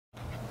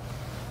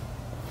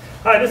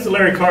Hi, this is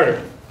Larry Carter.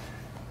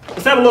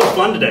 Let's have a little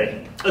fun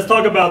today. Let's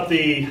talk about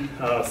the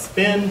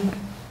spin,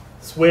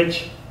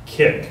 switch,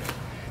 kick.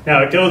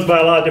 Now it goes by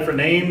a lot of different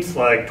names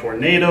like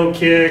tornado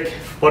kick,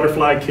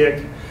 butterfly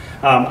kick.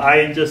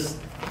 I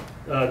just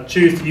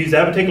choose to use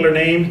that particular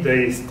name,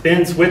 the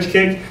spin, switch,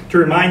 kick, to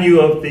remind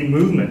you of the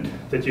movement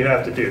that you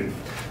have to do.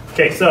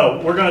 Okay, so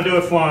we're going to do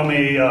it from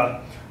a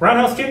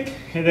roundhouse kick,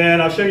 and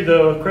then I'll show you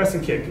the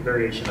crescent kick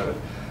variation of it.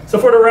 So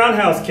for the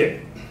roundhouse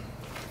kick,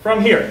 from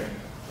here,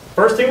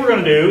 first thing we're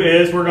going to do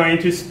is we're going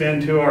to spin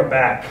to our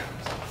back.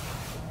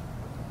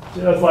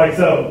 Just like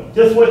so.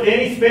 Just with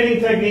any spinning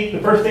technique,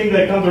 the first thing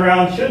that comes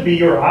around should be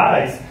your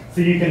eyes,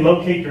 so you can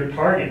locate your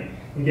target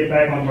and get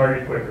back on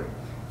target quicker.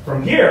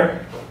 From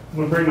here, I'm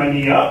going to bring my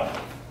knee up,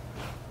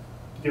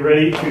 get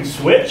ready to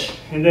switch,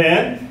 and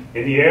then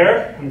in the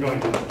air, I'm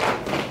going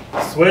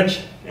to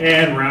switch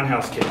and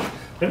roundhouse kick.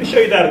 Let me show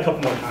you that a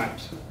couple more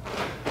times.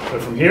 So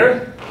from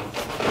here,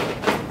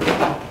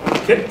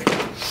 kick.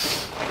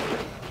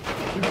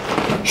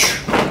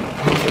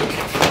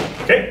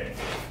 Okay,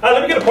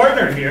 let me get a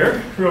partner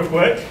here real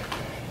quick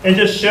and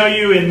just show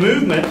you in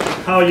movement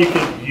how you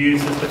can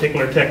use this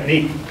particular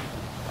technique.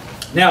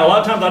 Now, a lot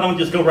of times I don't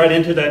just go right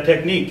into that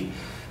technique.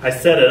 I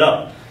set it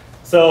up.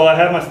 So I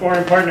have my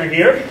sparring partner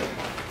here,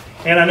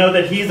 and I know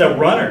that he's a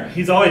runner.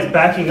 He's always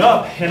backing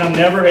up, and I'm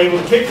never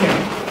able to kick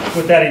him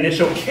with that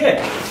initial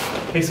kick.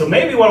 Okay, so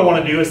maybe what I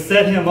want to do is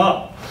set him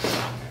up.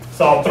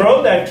 So I'll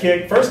throw that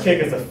kick, first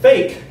kick as a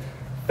fake,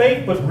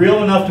 but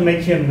real enough to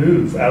make him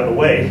move out of the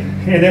way.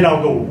 And then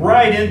I'll go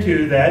right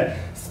into that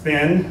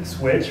spin,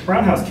 switch,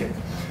 roundhouse kick.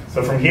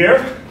 So from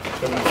here,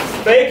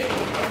 fake,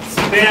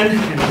 spin,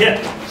 and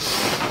hit.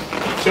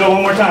 Show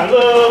one more time, a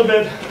little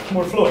bit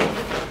more fluid.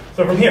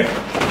 So from here,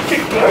 kick,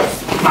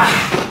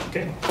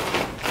 okay.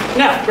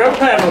 Now, grab a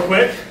pad real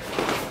quick.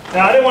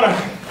 Now, I didn't want to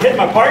hit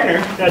my partner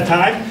that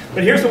time,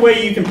 but here's the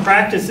way you can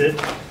practice it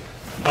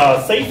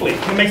safely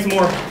and make some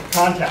more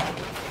contact.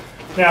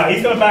 Now,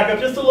 he's going to back up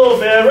just a little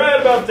bit,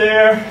 right about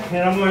there, and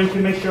I'm going to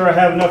make sure I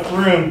have enough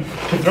room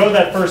to throw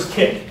that first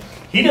kick.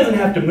 He doesn't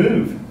have to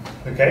move,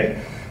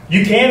 okay?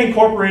 You can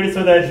incorporate it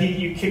so that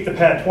you kick the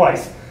pad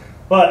twice.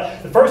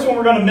 But the first one,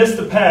 we're going to miss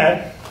the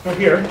pad right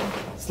here,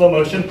 slow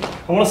motion.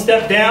 I want to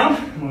step down,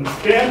 I'm going to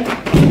spin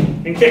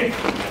and kick.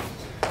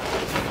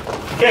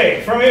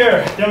 Okay, from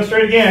here,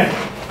 demonstrate again.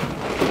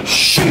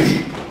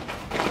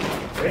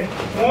 Okay,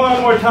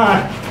 one more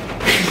time.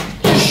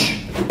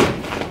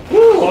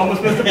 Woo,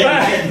 almost missed the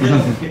pad.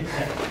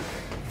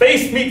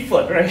 Face, meet,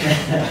 foot, right?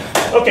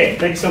 Okay,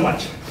 thanks so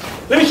much.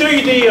 Let me show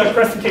you the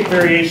crescent kick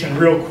variation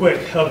real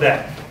quick of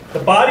that. The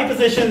body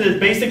position is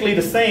basically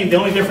the same. The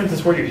only difference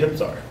is where your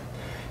hips are.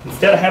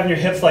 Instead of having your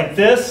hips like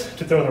this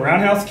to throw the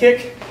roundhouse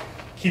kick,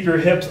 keep your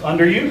hips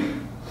under you,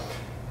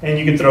 and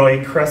you can throw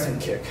a crescent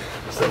kick.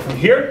 So from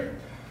here,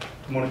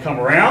 I'm going to come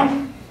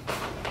around,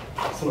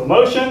 slow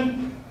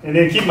motion, and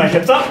then keep my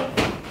hips up.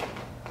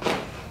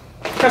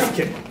 Crescent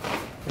kick.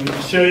 I'm going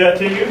to show that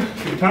to you a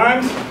few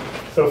times.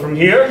 So from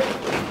here,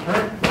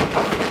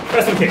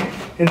 crescent kick.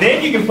 And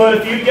then you can put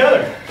a few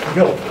together.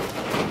 Go.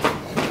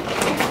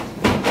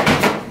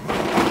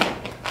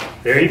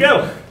 There you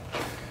go.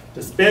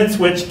 The spin,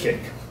 switch, kick.